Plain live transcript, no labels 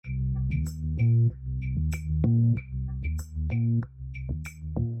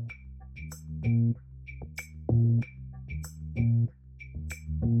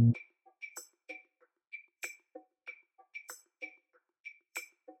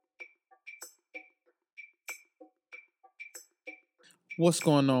What's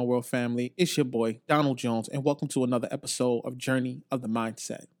going on, world family? It's your boy, Donald Jones, and welcome to another episode of Journey of the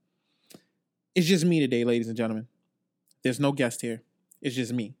Mindset. It's just me today, ladies and gentlemen. There's no guest here. It's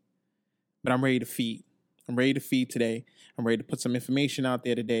just me. But I'm ready to feed. I'm ready to feed today. I'm ready to put some information out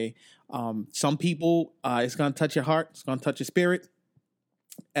there today. Some people, it's going to touch your heart. It's going to touch your spirit.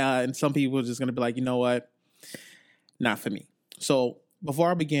 And some people are just going to be like, you know what? Not for me. So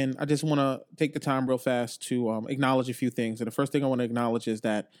before I begin, I just want to take the time real fast to acknowledge a few things. And the first thing I want to acknowledge is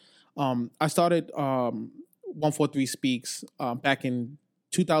that I started 143 Speaks back in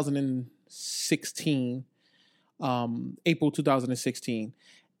 2016, April 2016.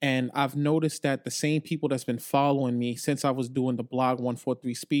 And I've noticed that the same people that's been following me since I was doing the blog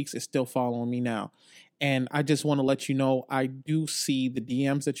 143 Speaks is still following me now. And I just want to let you know, I do see the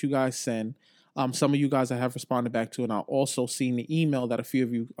DMs that you guys send. Some of you guys I have responded back to, and I've also seen the email that a few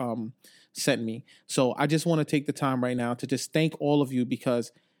of you sent me. So I just want to take the time right now to just thank all of you,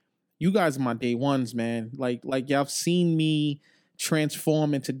 because you guys are my day ones, man. Like y'all have seen me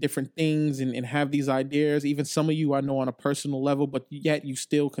transform into different things and have these ideas. Even some of you I know on a personal level, but yet you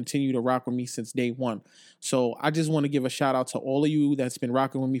still continue to rock with me since day one. So I just want to give a shout out to all of you that's been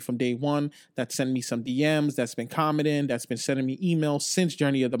rocking with me from day one, that sent me some DMs, that's been commenting, that's been sending me emails since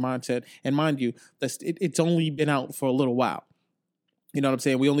Journey of the Mindset. And mind you, it's only been out for a little while. You know what I'm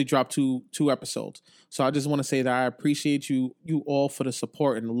saying? We only dropped two episodes. So I just want to say that I appreciate you all for the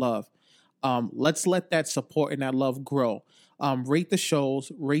support and the love. Let's let that support and that love grow. Rate the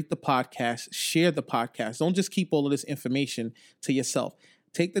shows, rate the podcast, share the podcast. Don't just keep all of this information to yourself.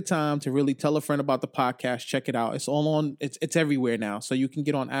 Take the time to really tell a friend about the podcast. Check it out. It's all on. It's everywhere now. So you can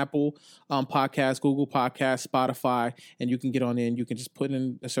get on Apple Podcasts, Google Podcasts, Spotify, and you can get on in. You can just put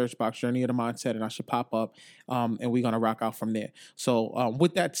in the search box Journey of the Mindset, and I should pop up. And we're gonna rock out from there. So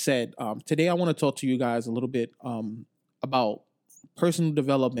with that said, today I want to talk to you guys a little bit about personal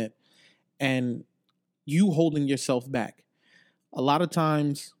development and you holding yourself back. A lot of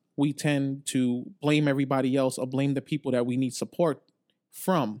times we tend to blame everybody else or blame the people that we need support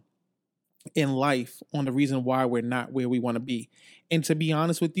from in life on the reason why we're not where we want to be. And to be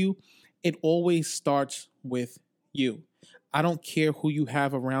honest with you, it always starts with you. I don't care who you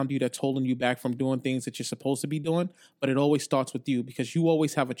have around you that's holding you back from doing things that you're supposed to be doing, but it always starts with you, because you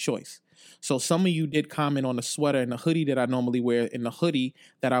always have a choice. So some of you did comment on the sweater and the hoodie that I normally wear. In the hoodie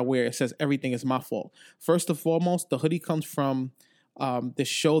that I wear, it says everything is my fault. First and foremost, the hoodie comes from this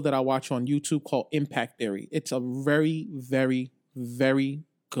show that I watch on YouTube called Impact Theory. It's a very, very, very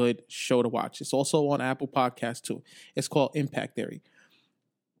good show to watch. It's also on Apple Podcasts too. It's called Impact Theory.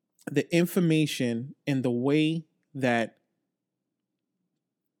 The information and the way that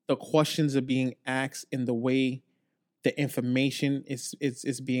the questions are being asked and the way the information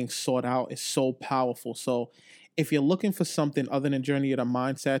is being sought out is so powerful. So if you're looking for something other than Journey of the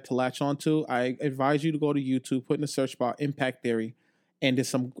Mindset to latch onto, I advise you to go to YouTube, put in the search bar Impact Theory, and there's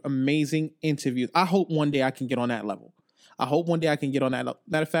some amazing interviews. I hope one day I can get on that level. Matter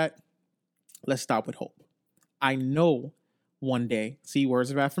of fact, let's stop with hope. I know one day, see,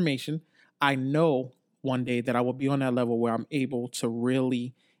 words of affirmation, I know one day that I will be on that level where I'm able to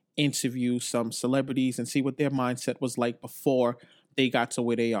really interview some celebrities and see what their mindset was like before they got to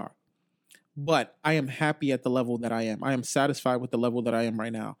where they are. But I am happy at the level that I am. I am satisfied with the level that I am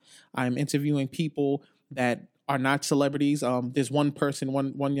right now. I am interviewing people that are not celebrities. There's one person,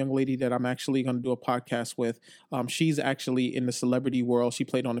 one young lady that I'm actually going to do a podcast with. She's actually in the celebrity world. She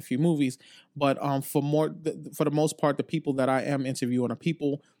played on a few movies, but for the most part, the people that I am interviewing are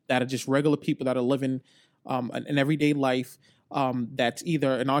people that are just regular people that are living an everyday life. That's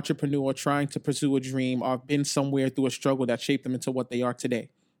either an entrepreneur trying to pursue a dream or been somewhere through a struggle that shaped them into what they are today.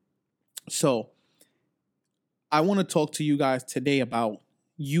 So I want to talk to you guys today about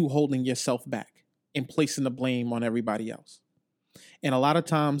you holding yourself back and placing the blame on everybody else. And a lot of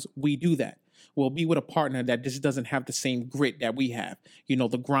times we do that. We'll be with a partner that just doesn't have the same grit that we have. You know,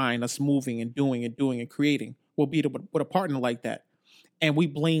 the grind, us moving and doing and creating. We'll be with a partner like that. And we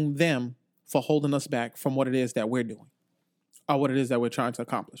blame them for holding us back from what it is that we're doing or what it is that we're trying to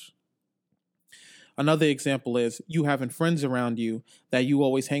accomplish. Another example is you having friends around you that you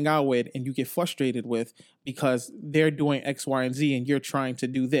always hang out with and you get frustrated with because they're doing X, Y, and Z and you're trying to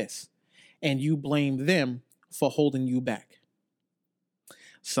do this. And you blame them for holding you back.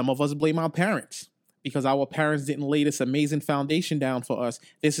 Some of us blame our parents because our parents didn't lay this amazing foundation down for us.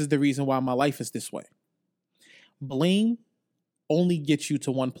 This is the reason why my life is this way. Blame only gets you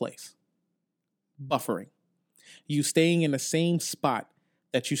to one place. Buffering. You staying in the same spot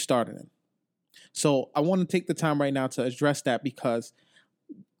that you started in. So I want to take the time right now to address that because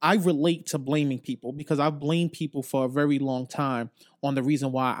I relate to blaming people because I've blamed people for a very long time on the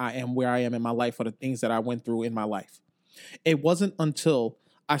reason why I am where I am in my life or the things that I went through in my life. It wasn't until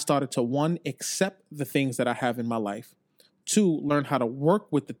I started to, one, accept the things that I have in my life, two, learn how to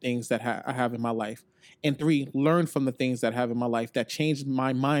work with the things that I have in my life, and three, learn from the things that I have in my life that changed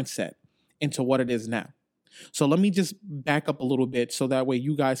my mindset into what it is now. So let me just back up a little bit so that way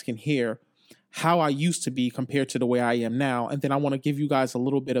you guys can hear how I used to be compared to the way I am now. And then I want to give you guys a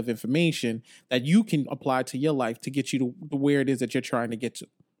little bit of information that you can apply to your life to get you to where it is that you're trying to get to.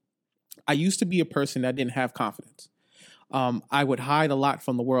 I used to be a person that didn't have confidence. I would hide a lot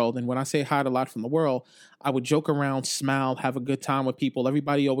from the world. And when I say hide a lot from the world, I would joke around, smile, have a good time with people.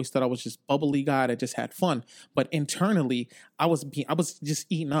 Everybody always thought I was just bubbly guy that just had fun. But internally, I was just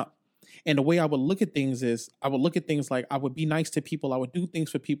eating up. And the way I would look at things is I would look at things like I would be nice to people. I would do things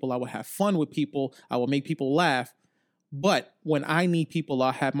for people. I would have fun with people. I would make people laugh. But when I need people,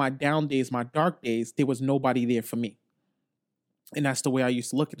 I have my down days, my dark days, there was nobody there for me. And that's the way I used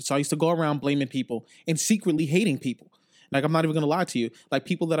to look at it. So I used to go around blaming people and secretly hating people. Like, I'm not even going to lie to you. Like,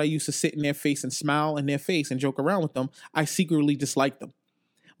 people that I used to sit in their face and smile in their face and joke around with them, I secretly disliked them.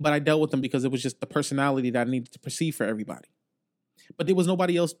 But I dealt with them because it was just the personality that I needed to perceive for everybody. But there was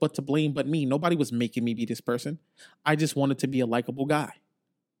nobody else but to blame but me. Nobody was making me be this person. I just wanted to be a likable guy.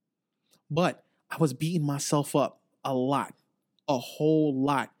 But I was beating myself up a lot, a whole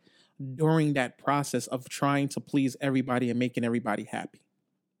lot during that process of trying to please everybody and making everybody happy.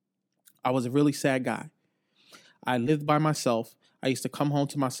 I was a really sad guy. I lived by myself. I used to come home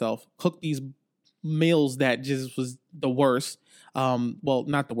to myself, cook these meals that just was the worst. Well,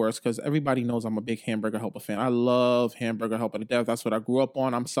 not the worst, because everybody knows I'm a big Hamburger Helper fan. I love Hamburger Helper to death. That's what I grew up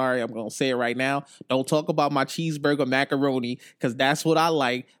on. I'm sorry, I'm going to say it right now. Don't talk about my cheeseburger macaroni, because that's what I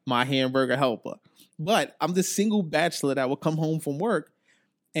like, my Hamburger Helper. But I'm this single bachelor that would come home from work,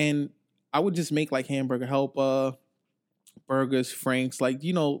 and I would just make like Hamburger Helper, burgers, Franks, like,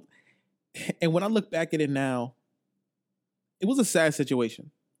 you know. And when I look back at it now, it was a sad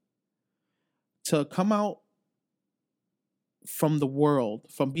situation. To come out from the world,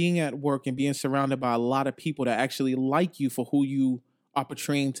 from being at work and being surrounded by a lot of people that actually like you for who you are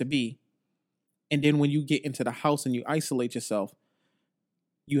portraying to be. And then when you get into the house and you isolate yourself,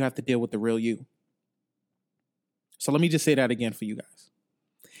 you have to deal with the real you. So let me just say that again for you guys.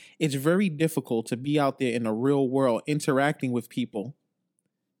 It's very difficult to be out there in the real world interacting with people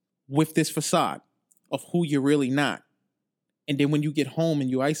with this facade of who you're really not. And then when you get home and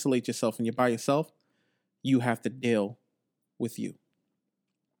you isolate yourself and you're by yourself, you have to deal with you.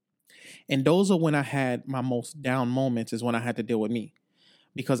 And those are when I had my most down moments, is when I had to deal with me.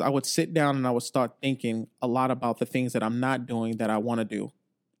 Because I would sit down and I would start thinking a lot about the things that I'm not doing that I want to do,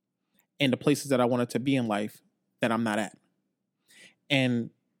 and the places that I wanted to be in life that I'm not at. And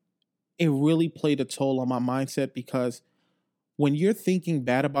it really played a toll on my mindset, because when you're thinking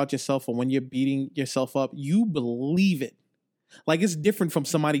bad about yourself or when you're beating yourself up, you believe it. Like, it's different from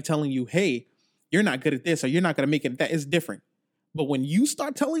somebody telling you, hey, you're not good at this or you're not going to make it. That is different. But when you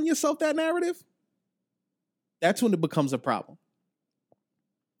start telling yourself that narrative, that's when it becomes a problem.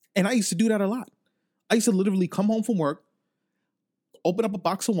 And I used to do that a lot. I used to literally come home from work, open up a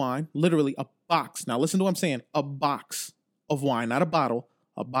box of wine, literally a box. Now listen to what I'm saying. A box of wine, not a bottle,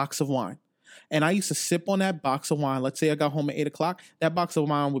 a box of wine. And I used to sip on that box of wine. Let's say I got home at 8 o'clock. That box of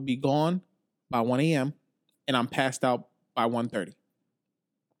wine would be gone by 1 a.m. and I'm passed out by 1:30.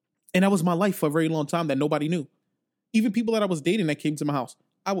 And that was my life for a very long time that nobody knew. Even people that I was dating that came to my house,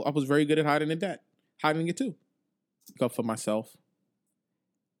 I was very good at hiding it too. Up for myself.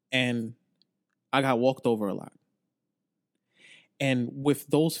 And I got walked over a lot. And with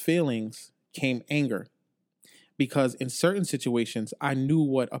those feelings came anger. Because in certain situations, I knew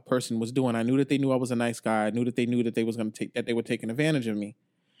what a person was doing. I knew that they knew I was a nice guy. I knew that they knew that they were taking advantage of me.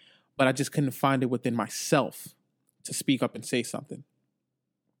 But I just couldn't find it within myself to speak up and say something.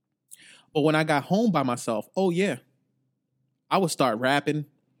 But when I got home by myself, oh yeah, I would start rapping,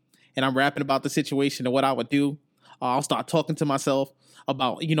 and I'm rapping about the situation and what I would do. I'll start talking to myself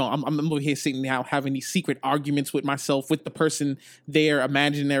about, I'm over here sitting now having these secret arguments with myself, with the person there,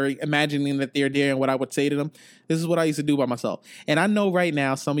 imagining that they're there and what I would say to them. This is what I used to do by myself. And I know right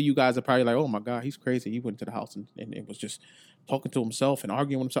now, some of you guys are probably like, oh my God, he's crazy. He went to the house and it was just talking to himself and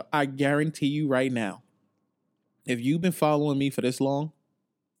arguing with himself. I guarantee you right now, if you've been following me for this long,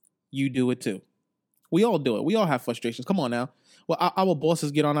 you do it too. We all do it. We all have frustrations. Come on now. Well, our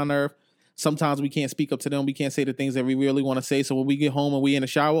bosses get on our nerve. Sometimes we can't speak up to them. We can't say the things that we really want to say. So when we get home and we in the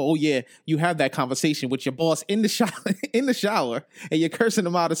shower, oh yeah, you have that conversation with your boss in the shower, and you're cursing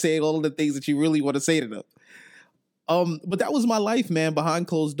them out and saying all of the things that you really want to say to them. But that was my life, man, behind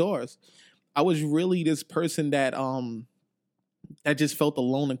closed doors. I was really this person that just felt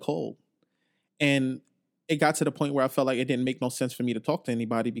alone and cold. And it got to the point where I felt like it didn't make no sense for me to talk to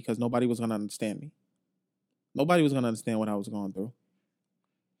anybody because nobody was going to understand me. Nobody was going to understand what I was going through.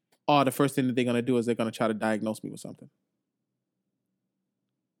 Or the first thing that they're going to do is they're going to try to diagnose me with something.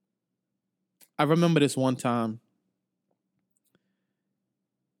 I remember this one time.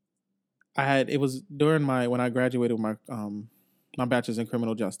 It was during when I graduated with my bachelor's in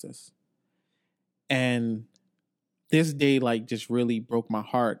criminal justice. And this day like just really broke my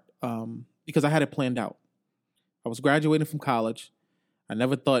heart because I had it planned out. I was graduating from college. I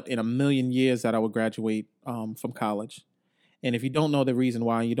never thought in a million years that I would graduate from college. And if you don't know the reason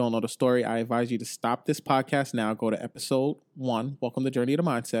why, you don't know the story, I advise you to stop this podcast now, go to episode 1, Welcome to Journey to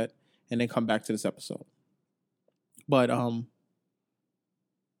Mindset, and then come back to this episode. But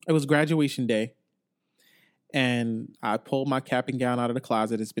it was graduation day, and I pulled my cap and gown out of the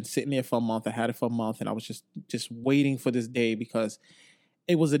closet. It's been sitting there for a month. I had it for a month, and I was just waiting for this day because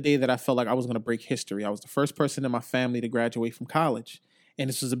it was a day that I felt like I was going to break history. I was the first person in my family to graduate from college, and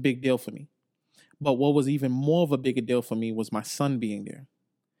this was a big deal for me. But what was even more of a bigger deal for me was my son being there.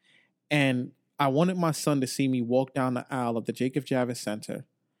 And I wanted my son to see me walk down the aisle of the Jacob Javits Center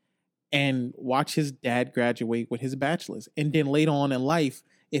and watch his dad graduate with his bachelor's. And then later on in life,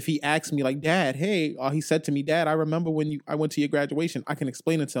 if he asked me like, Dad, hey, or he said to me, Dad, I remember when I went to your graduation, I can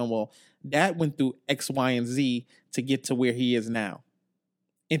explain it to him. Well, Dad went through X, Y, and Z to get to where he is now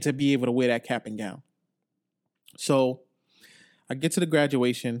and to be able to wear that cap and gown. So I get to the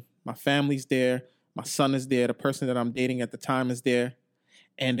graduation. My family's there. My son is there. The person that I'm dating at the time is there.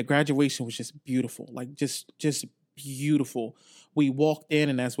 And the graduation was just beautiful, like just beautiful. We walked in,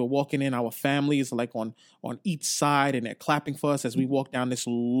 and as we're walking in, our family is like on each side, and they're clapping for us as we walk down this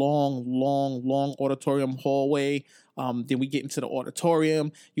long auditorium hallway. Then we get into the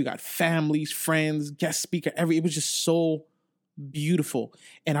auditorium. You got families, friends, guest speaker, it was just so beautiful.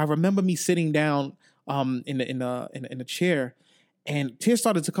 And I remember me sitting down in the chair, and tears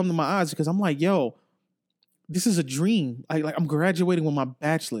started to come to my eyes because I'm like, yo, this is a dream. Like I'm graduating with my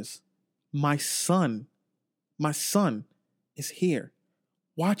bachelor's. My son is here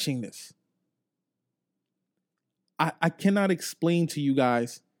watching this. I cannot explain to you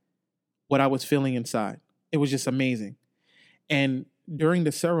guys what I was feeling inside. It was just amazing. And during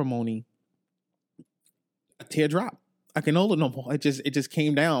the ceremony, a tear dropped. I can hold it no more. It just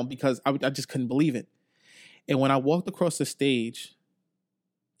came down because I just couldn't believe it. And when I walked across the stage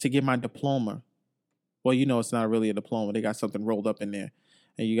to get my diploma, well, you know, it's not really a diploma. They got something rolled up in there,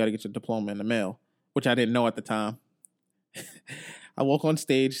 and you got to get your diploma in the mail, which I didn't know at the time. I walk on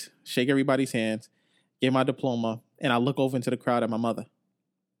stage, shake everybody's hands, get my diploma, and I look over into the crowd at my mother.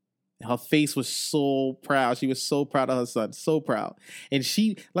 Her face was so proud. She was so proud of her son, so proud. And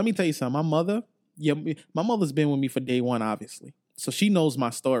let me tell you something, my mother's been with me for day one, obviously. So she knows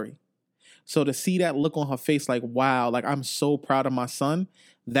my story. So to see that look on her face, like, wow, like I'm so proud of my son,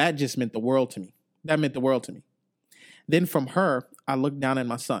 that just meant the world to me. That meant the world to me. Then from her, I looked down at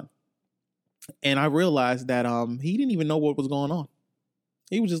my son, and I realized that he didn't even know what was going on.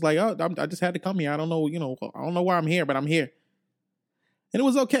 He was just like, oh, I just had to come here. I don't know, I don't know why I'm here, but I'm here. And it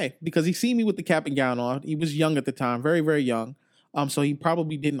was okay because he seen me with the cap and gown on. He was young at the time, very, very young. So he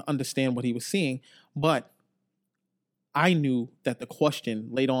probably didn't understand what he was seeing. But I knew that the question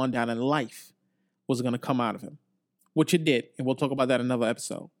later on down in life was going to come out of him, which it did. And we'll talk about that in another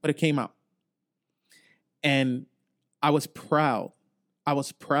episode. But it came out. And I was proud. I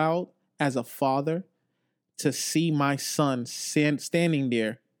was proud as a father to see my son standing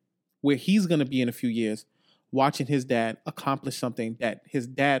there where he's going to be in a few years, watching his dad accomplish something that his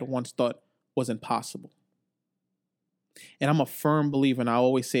dad once thought was impossible. And I'm a firm believer, and I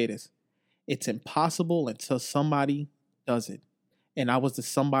always say this, it's impossible until somebody does it. And I was the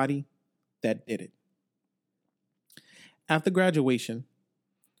somebody that did it. After graduation,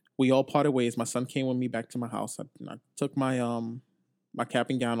 we all parted ways. My son came with me back to my house. I took my cap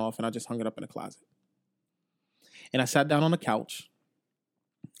and gown off, and I just hung it up in the closet. And I sat down on the couch,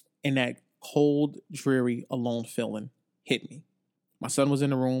 and that cold, dreary, alone feeling hit me. My son was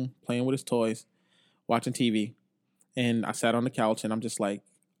in the room playing with his toys, watching TV. And I sat on the couch, and I'm just like,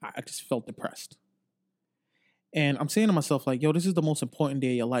 I just felt depressed. And I'm saying to myself, like, yo, this is the most important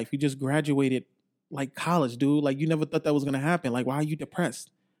day of your life. You just graduated, like, college, dude. Like, you never thought that was going to happen. Like, why are you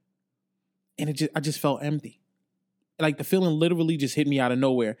depressed? And I just felt empty. Like, the feeling literally just hit me out of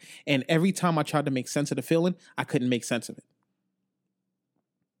nowhere. And every time I tried to make sense of the feeling, I couldn't make sense of it.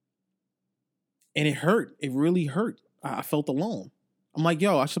 And it hurt. It really hurt. I felt alone. I'm like,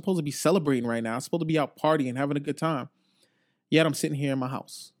 yo, I'm supposed to be celebrating right now. I'm supposed to be out partying, having a good time. Yet I'm sitting here in my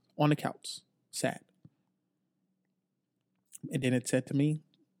house on the couch, sad. And then it said to me,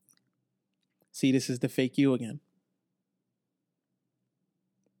 see, this is the fake you again.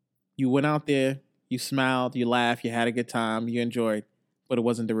 You went out there, you smiled, you laughed, you had a good time, you enjoyed, but it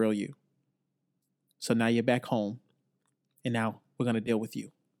wasn't the real you. So now you're back home, and now we're going to deal with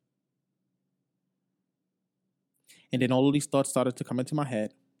you. And then all of these thoughts started to come into my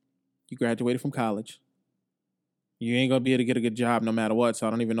head. You graduated from college. You ain't going to be able to get a good job no matter what, so I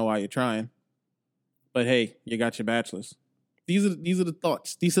don't even know why you're trying. But hey, you got your bachelor's. These are the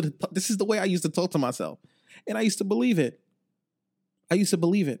thoughts. This is the way I used to talk to myself. And I used to believe it.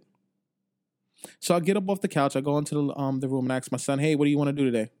 So I get up off the couch, I go into the room and ask my son, hey, what do you want to do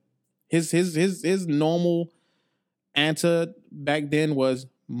today? His normal answer back then was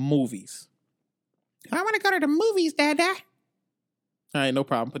movies. I want to go to the movies, Dada. All right, no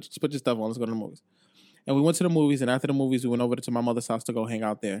problem. Put your stuff on. Let's go to the movies. And we went to the movies, and after the movies, we went over to my mother's house to go hang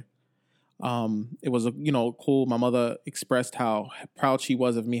out there. It was, cool. My mother expressed how proud she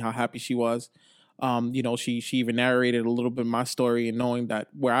was of me, how happy she was. She even narrated a little bit of my story, and knowing that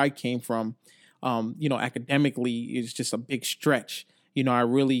where I came from, academically is just a big stretch. I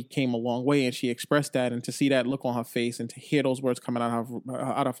really came a long way, and she expressed that, and to see that look on her face and to hear those words coming out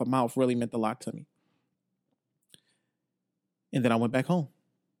of her mouth really meant a lot to me. And then I went back home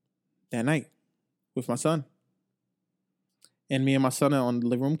that night with my son. And me and my son are on the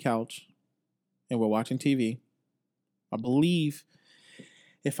living room couch, and we're watching TV. I believe,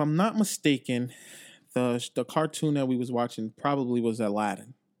 if I'm not mistaken, the cartoon that we was watching probably was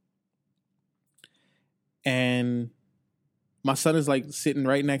Aladdin. And my son is like sitting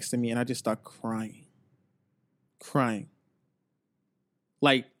right next to me, and I just start crying.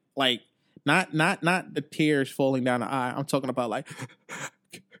 Like not the tears falling down the eye. I'm talking about like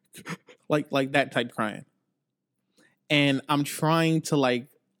that type crying. And I'm trying to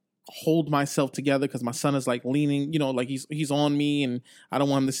hold myself together because my son is leaning, he's on me, and I don't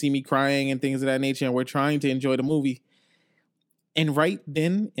want him to see me crying and things of that nature. And we're trying to enjoy the movie. And right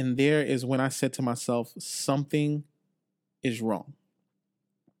then and there is when I said to myself, something is wrong.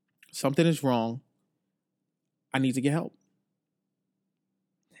 Something is wrong. I need to get help.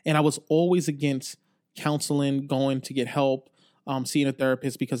 And I was always against counseling, going to get help, seeing a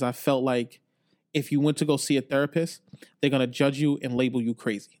therapist, because I felt like if you went to go see a therapist, they're going to judge you and label you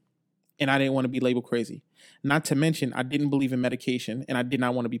crazy. And I didn't want to be labeled crazy. Not to mention, I didn't believe in medication, and I did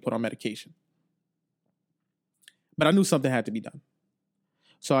not want to be put on medication. But I knew something had to be done.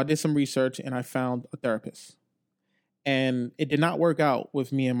 So I did some research, and I found a therapist. And it did not work out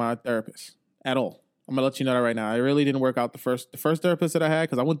with me and my therapist at all. I'm going to let you know that right now. It really didn't work out. The first therapist that I had,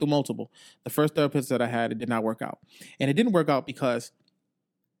 because I went through multiple. The first therapist that I had, it did not work out. And it didn't work out because,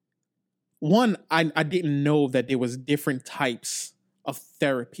 one, I didn't know that there was different types of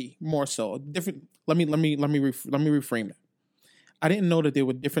therapy, more so. Let me reframe that. I didn't know that there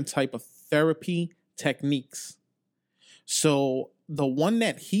were different type of therapy techniques. So the one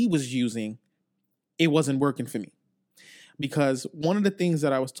that he was using, it wasn't working for me. Because one of the things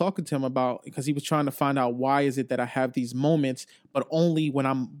that I was talking to him about, because he was trying to find out why is it that I have these moments, but only when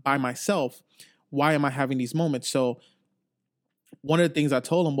I'm by myself, why am I having these moments? So one of the things I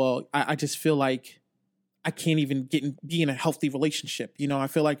told him, well, I just feel like I can't even be in a healthy relationship. I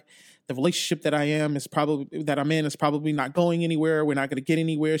feel like the relationship that I'm in is probably not going anywhere. We're not going to get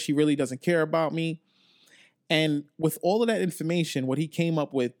anywhere. She really doesn't care about me. And with all of that information, what he came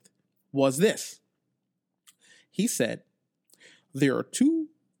up with was this. He said, there are two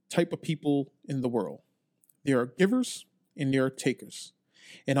type of people in the world. There are givers and there are takers.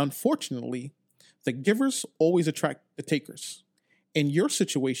 And unfortunately, the givers always attract the takers. In your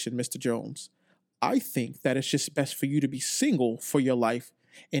situation, Mr. Jones, I think that it's just best for you to be single for your life,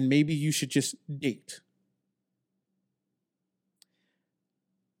 and maybe you should just date.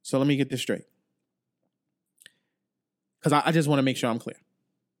 So let me get this straight, because I just want to make sure I'm clear.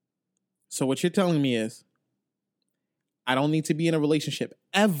 So what you're telling me is, I don't need to be in a relationship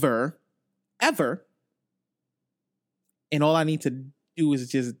ever. And all I need to do is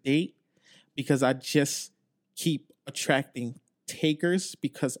just date, because I just keep attracting takers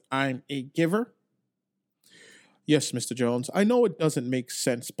because I'm a giver. Yes, Mr. Jones, I know it doesn't make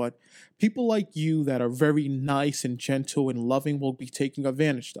sense, but people like you that are very nice and gentle and loving will be taken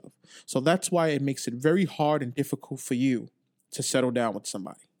advantage of. So that's why it makes it very hard and difficult for you to settle down with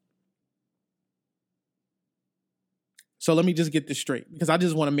somebody. So let me just get this straight, because I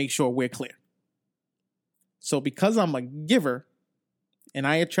just want to make sure we're clear. So because I'm a giver and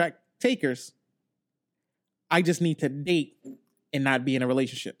I attract takers, I just need to date and not be in a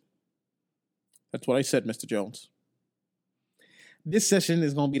relationship. That's what I said, Mr. Jones. This session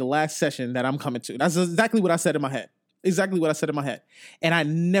is going to be the last session that I'm coming to. That's exactly what I said in my head. Exactly what I said in my head. And I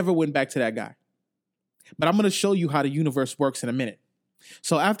never went back to that guy. But I'm going to show you how the universe works in a minute.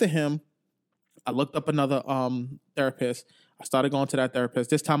 So after him, I looked up another therapist. I started going to that therapist.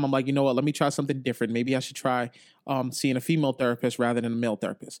 This time I'm like, you know what? Let me try something different. Maybe I should try seeing a female therapist rather than a male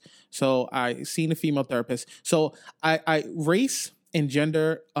therapist. So I seen a female therapist. So I race and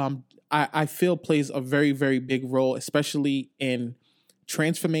gender, I feel plays a very, very big role, especially in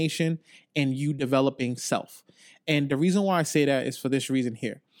transformation and you developing self. And the reason why I say that is for this reason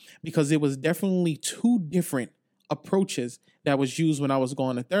here, because it was definitely two different approaches that was used when I was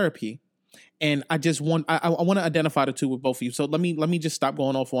going to therapy. And I just want I want to identify the two with both of you. So let me just stop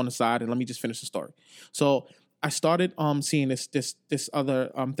going off on the side and let me just finish the story. So I started seeing this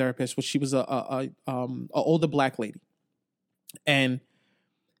other therapist, which she was a older Black lady, and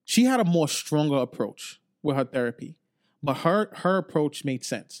she had a more stronger approach with her therapy, but her approach made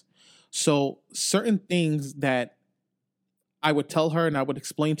sense. So certain things that I would tell her and I would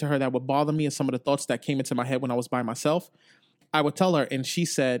explain to her that would bother me and some of the thoughts that came into my head when I was by myself, I would tell her, and she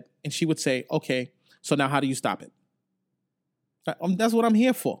would say, okay, so now how do you stop it? That's what I'm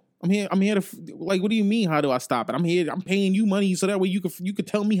here for. I'm here to, like, what do you mean, how do I stop it? I'm paying you money so that way you could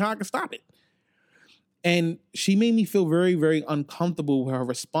tell me how I can stop it. And she made me feel very, very uncomfortable with her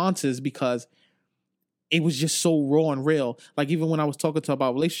responses because it was just so raw and real. Like, even when I was talking to her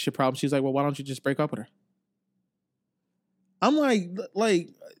about relationship problems, she's like, well, why don't you just break up with her? I'm like,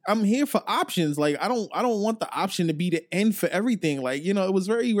 I'm here for options. Like, I don't want the option to be the end for everything. Like, you know, it was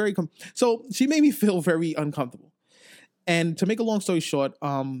very, very, so she made me feel very uncomfortable. And to make a long story short,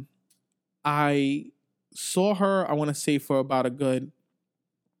 I saw her, I want to say, for about a good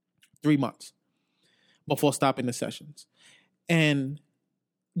 3 months before stopping the sessions. And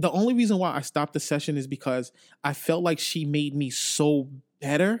the only reason why I stopped the session is because I felt like she made me so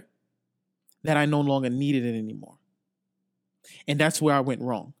better that I no longer needed it anymore. And that's where I went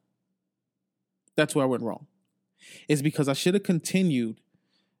wrong. It's because I should have continued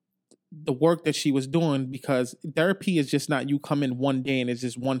the work that she was doing, because therapy is just not you come in one day and it's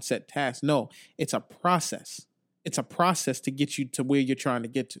just one set task. No, it's a process. It's a process to get you to where you're trying to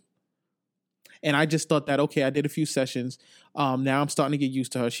get to. And I just thought that, okay, I did a few sessions. Now I'm starting to get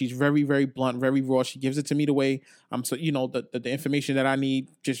used to her. She's very, very blunt, very raw. She gives it to me the way so the information that I need,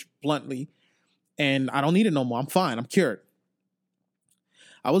 just bluntly. And I don't need it no more. I'm fine. I'm cured.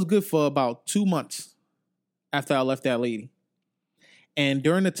 I was good for about 2 months after I left that lady. And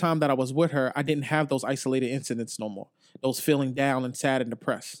during the time that I was with her, I didn't have those isolated incidents no more. Those feeling down and sad and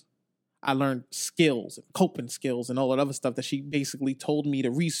depressed. I learned skills and coping skills and all that other stuff that she basically told me to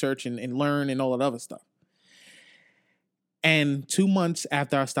research and learn and all that other stuff. And 2 months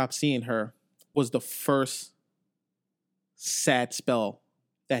after I stopped seeing her was the first sad spell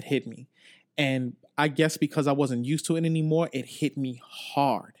that hit me. And I guess because I wasn't used to it anymore, it hit me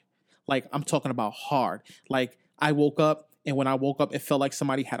hard. Like, I'm talking about hard. Like, I woke up, and when I woke up, it felt like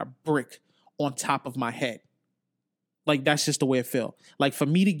somebody had a brick on top of my head. Like, that's just the way it felt. Like, for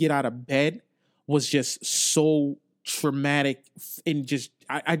me to get out of bed was just so traumatic, and just,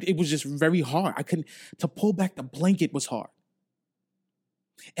 it was just very hard. To pull back the blanket was hard.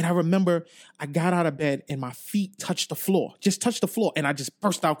 And I remember I got out of bed and my feet touched the floor, and I just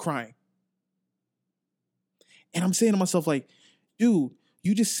burst out crying. And I'm saying to myself, like, dude,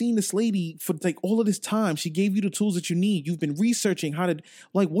 you just seen this lady for like all of this time. She gave you the tools that you need. You've been researching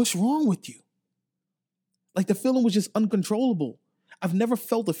what's wrong with you? Like, the feeling was just uncontrollable. I've never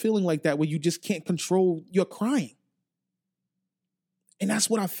felt a feeling like that where you just can't control your crying. And that's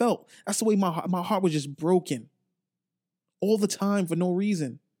what I felt. That's the way my heart was just broken all the time for no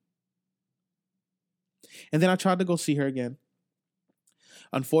reason. And then I tried to go see her again.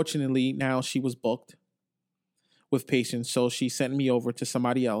 Unfortunately, now she was booked with patients, so she sent me over to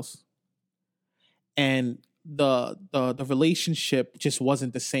somebody else. And the relationship just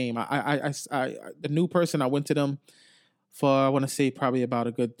wasn't the same. The new person, I went to them for, I want to say, probably about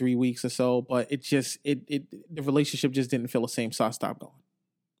a good 3 weeks or so, but the relationship just didn't feel the same, so I stopped going.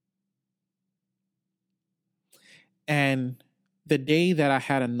 And the day that I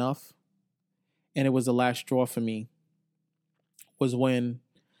had enough, and it was the last straw for me, was when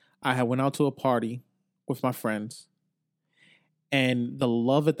I had went out to a party with my friends, and the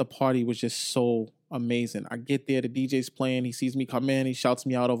love at the party was just so amazing. I get there, the DJ's playing, he sees me come in, he shouts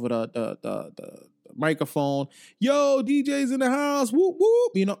me out over the microphone, "Yo, DJ's in the house, whoop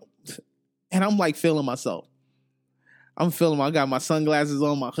whoop," and I'm like feeling myself. I'm feeling. I got my sunglasses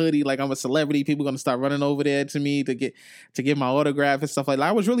on, my hoodie, like I'm a celebrity. People gonna start running over there to me to get my autograph and stuff like that.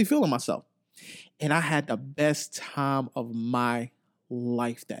 I was really feeling myself, and I had the best time of my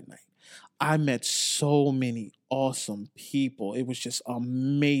life that night. I met so many awesome people. It was just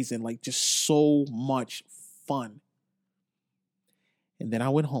amazing, like just so much fun. And then I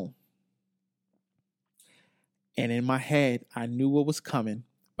went home, and in my head, I knew what was coming,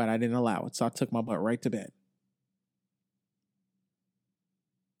 but I didn't allow it. So I took my butt right to bed.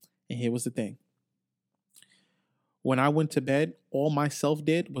 And here was the thing. When I went to bed, all myself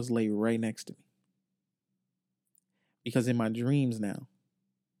did was lay right next to me. Because in my dreams now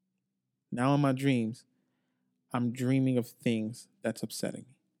in my dreams, I'm dreaming of things that's upsetting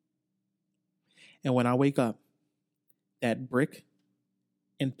me. And when I wake up, that brick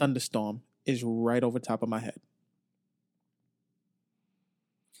and thunderstorm is right over top of my head.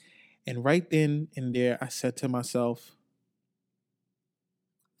 And right then and there, I said to myself,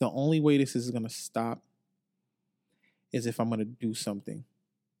 the only way this is going to stop is if I'm going to do something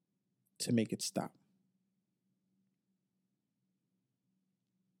to make it stop.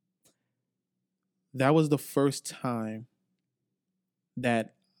 That was the first time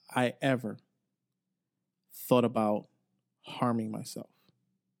that I ever thought about harming myself.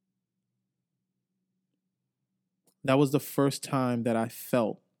 That was the first time that I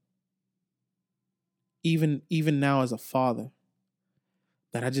felt, even now as a father,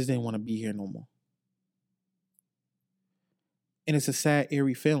 that I just didn't want to be here no more. And it's a sad,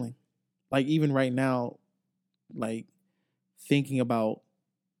 eerie feeling. Like even right now, like thinking about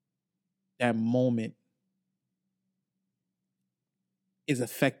that moment is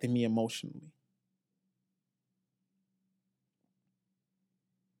affecting me emotionally.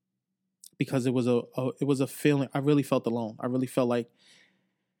 Because it was a feeling. I really felt alone. I really felt like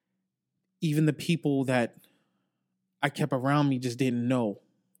even the people that I kept around me just didn't know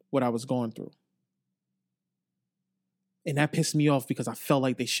what I was going through. And that pissed me off because I felt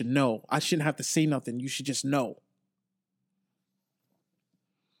like they should know. I shouldn't have to say nothing. You should just know.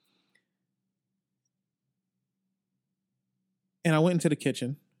 And I went into the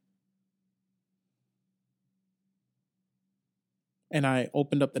kitchen and I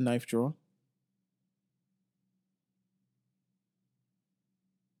opened up the knife drawer.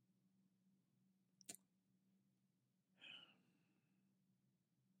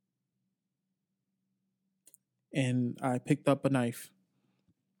 And I picked up a knife.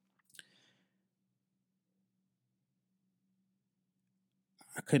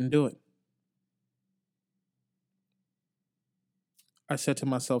 I couldn't do it. I said to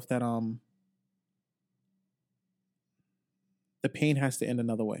myself that the pain has to end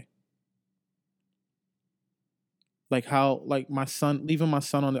another way. Like how, like my son, leaving my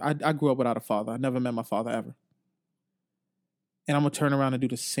son on I grew up without a father. I never met my father ever. And I'm going to turn around and do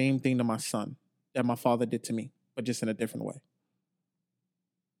the same thing to my son that my father did to me, but just in a different way.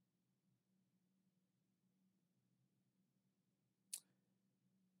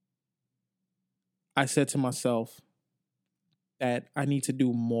 I said to myself that I need to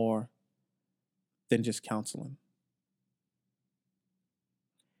do more than just counseling.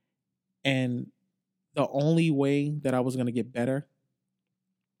 And the only way that I was going to get better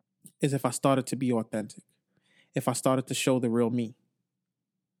is if I started to be authentic. If I started to show the real me.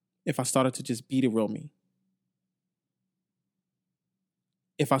 If I started to just be the real me.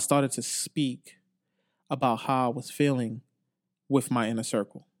 If I started to speak about how I was feeling with my inner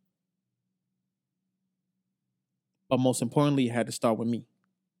circle. But most importantly, it had to start with me.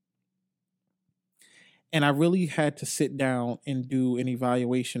 And I really had to sit down and do an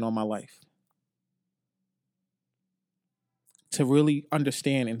evaluation on my life to really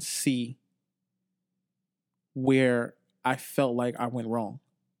understand and see where I felt like I went wrong.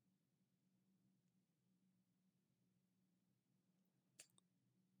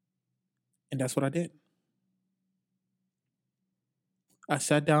 And that's what I did. I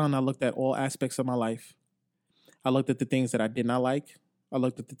sat down and I looked at all aspects of my life. I looked at the things that I did not like. I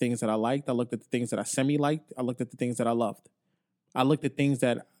looked at the things that I liked. I looked at the things that I semi-liked. I looked at the things that I loved. I looked at things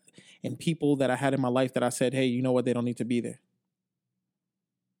that and people that I had in my life that I said, hey, you know what? They don't need to be there.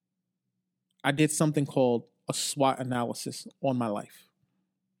 I did something called a SWOT analysis on my life.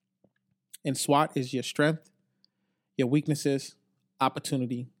 And SWOT is your strength, your weaknesses,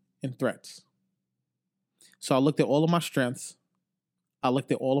 opportunity, and threats. So I looked at all of my strengths. I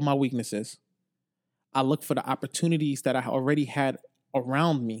looked at all of my weaknesses. I looked for the opportunities that I already had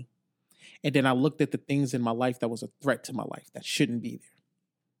around me. And then I looked at the things in my life that was a threat to my life that shouldn't be there.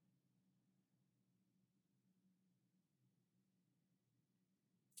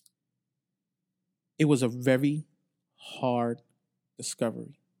 It was a very hard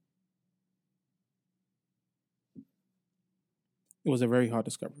discovery. It was a very hard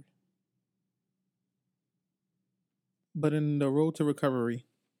discovery. But in the road to recovery,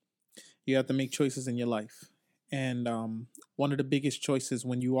 you have to make choices in your life. And one of the biggest choices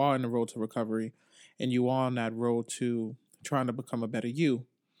when you are in the road to recovery and you are on that road to trying to become a better you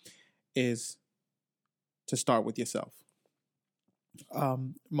is to start with yourself.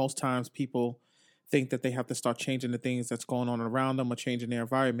 Most times people think that they have to start changing the things that's going on around them or changing their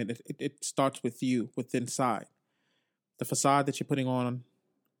environment. It starts with you, with inside. The facade that you're putting on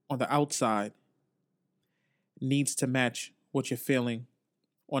the outside needs to match what you're feeling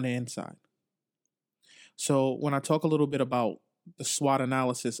on the inside. So when I talk a little bit about the SWOT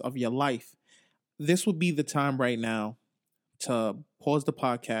analysis of your life, this would be the time right now to pause the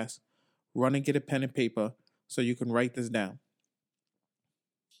podcast, run and get a pen and paper so you can write this down.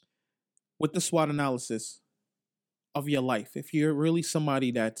 With the SWOT analysis of your life, if you're really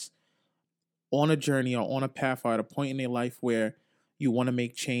somebody that's on a journey or on a path or at a point in your life where you want to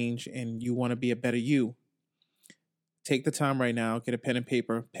make change and you want to be a better you, take the time right now, get a pen and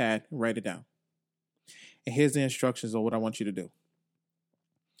paper, pad, and write it down. And here's the instructions of what I want you to do.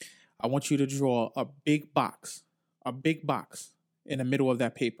 I want you to draw a big box in the middle of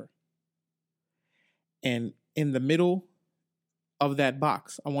that paper. And in the middle of that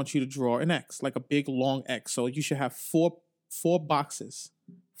box, I want you to draw an X, like a big long X. So you should have four boxes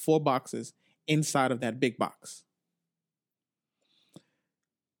inside of that big box.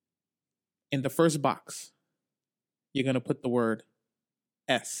 In the first box, you're going to put the word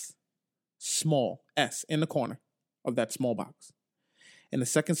S, small S, in the corner of that small box. In the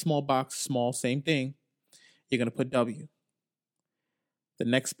second small box, small, same thing, you're going to put W. The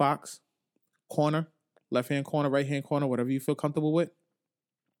next box, corner, left-hand corner, right-hand corner, whatever you feel comfortable with,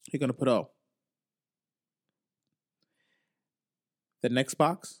 you're going to put O. The next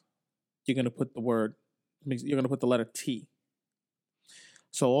box, you're going to put the letter T.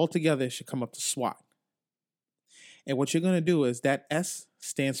 So altogether, it should come up to SWOT. And what you're going to do is that S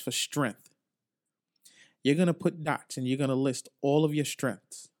stands for strength. You're going to put dots and you're going to list all of your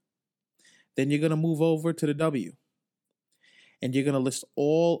strengths. Then you're going to move over to the W. And you're going to list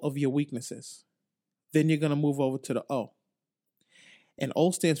all of your weaknesses. Then you're going to move over to the O. And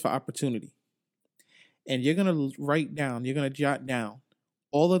O stands for opportunity. And you're going to jot down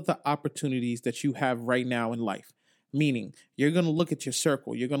all of the opportunities that you have right now in life. Meaning, you're going to look at your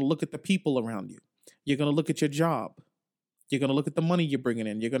circle. You're going to look at the people around you. You're going to look at your job. You're going to look at the money you're bringing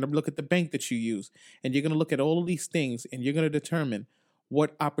in. You're going to look at the bank that you use. And you're going to look at all of these things and you're going to determine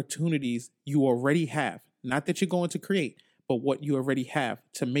what opportunities you already have. Not that you're going to create, but what you already have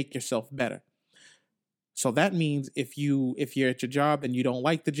to make yourself better. So that means if you're at your job and you don't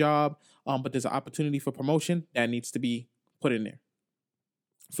like the job, but there's an opportunity for promotion, that needs to be put in there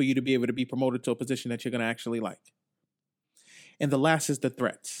for you to be able to be promoted to a position that you're going to actually like. And the last is the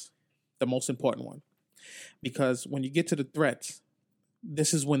threats, the most important one. Because when you get to the threats,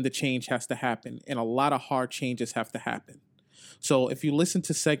 this is when the change has to happen. And a lot of hard changes have to happen. So if you listen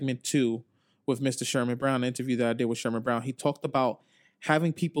to segment 2 with Mr. Sherman Brown, the interview that I did with Sherman Brown, he talked about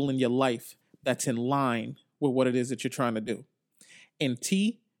having people in your life that's in line with what it is that you're trying to do. And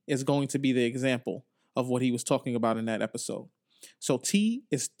T is going to be the example of what he was talking about in that episode. So T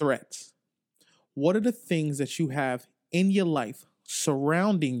is threats. What are the things that you have in your life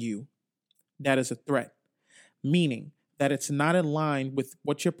surrounding you that is a threat? Meaning that it's not in line with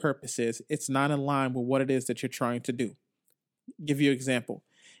what your purpose is. It's not in line with what it is that you're trying to do. Give you an example.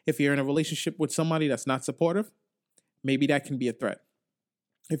 If you're in a relationship with somebody that's not supportive, maybe that can be a threat.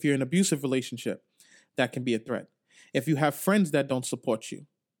 If you're in an abusive relationship, that can be a threat. If you have friends that don't support you,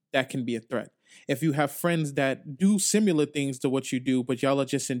 that can be a threat. If you have friends that do similar things to what you do, but y'all are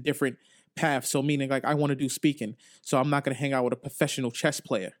just in different paths. So meaning like I want to do speaking, so I'm not going to hang out with a professional chess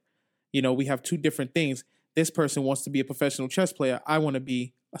player. You know, we have two different things. This person wants to be a professional chess player. I want to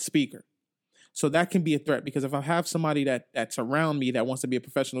be a speaker. So that can be a threat because if I have somebody that's around me that wants to be a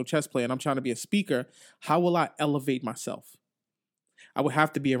professional chess player and I'm trying to be a speaker, how will I elevate myself? I would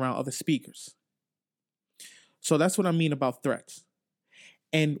have to be around other speakers. So that's what I mean about threats.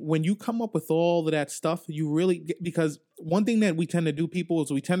 And when you come up with all of that stuff, you really get, because one thing that we tend to do, people, is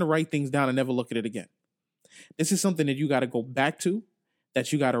we tend to write things down and never look at it again. This is something that you got to go back to,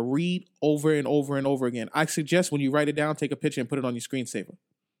 that you got to read over and over and over again. I suggest when you write it down, take a picture and put it on your screensaver.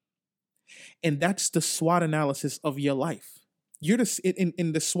 And that's the SWOT analysis of your life. You're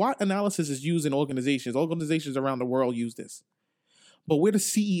the SWOT analysis is used in organizations. Organizations around the world use this. But we're the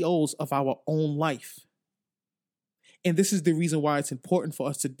CEOs of our own life. And this is the reason why it's important for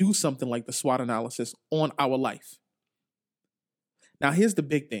us to do something like the SWOT analysis on our life. Now, here's the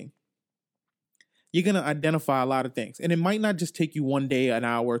big thing. You're going to identify a lot of things. And it might not just take you 1 day, an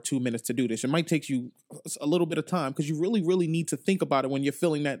hour, 2 minutes to do this. It might take you a little bit of time because you really, really need to think about it when you're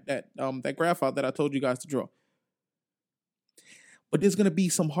filling that graph out that I told you guys to draw. But there's going to be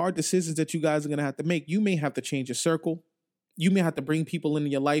some hard decisions that you guys are going to have to make. You may have to change your circle. You may have to bring people into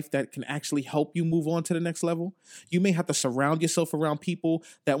your life that can actually help you move on to the next level. You may have to surround yourself around people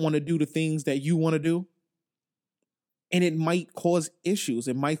that want to do the things that you want to do. And it might cause issues.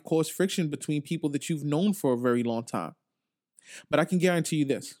 It might cause friction between people that you've known for a very long time. But I can guarantee you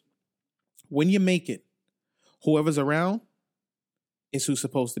this. When you make it, whoever's around is who's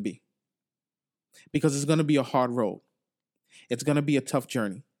supposed to be. Because it's going to be a hard road. It's going to be a tough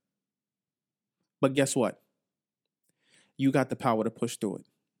journey. But guess what? You got the power to push through it.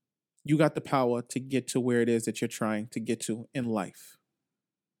 You got the power to get to where it is that you're trying to get to in life.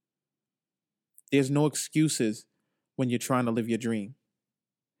 There's no excuses when you're trying to live your dream.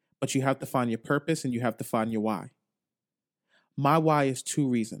 But you have to find your purpose and you have to find your why. My why is 2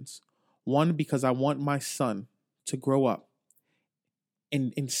 reasons. One, because I want my son to grow up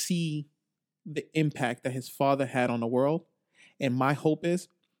and see the impact that his father had on the world. And my hope is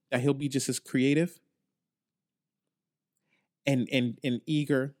that he'll be just as creative and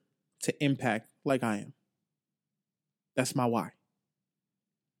eager to impact like I am. That's my why.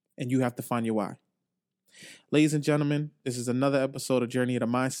 And you have to find your why. Ladies and gentlemen, this is another episode of Journey of the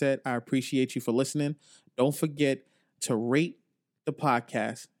Mindset. I appreciate you for listening. Don't forget to rate the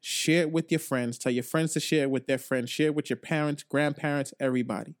podcast, share it with your friends, tell your friends to share it with their friends, share it with your parents, grandparents,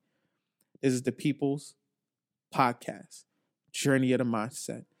 everybody. This is the People's Podcast, Journey of the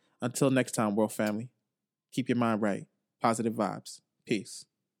Mindset. Until next time, world family, keep your mind right. Positive vibes. Peace.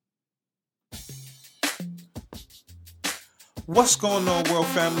 What's going on, world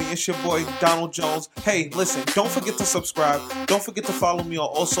family? It's your boy, Donald Jones. Hey, listen, don't forget to subscribe. Don't forget to follow me on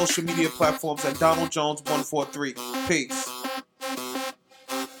all social media platforms at Donald Jones 143. Peace.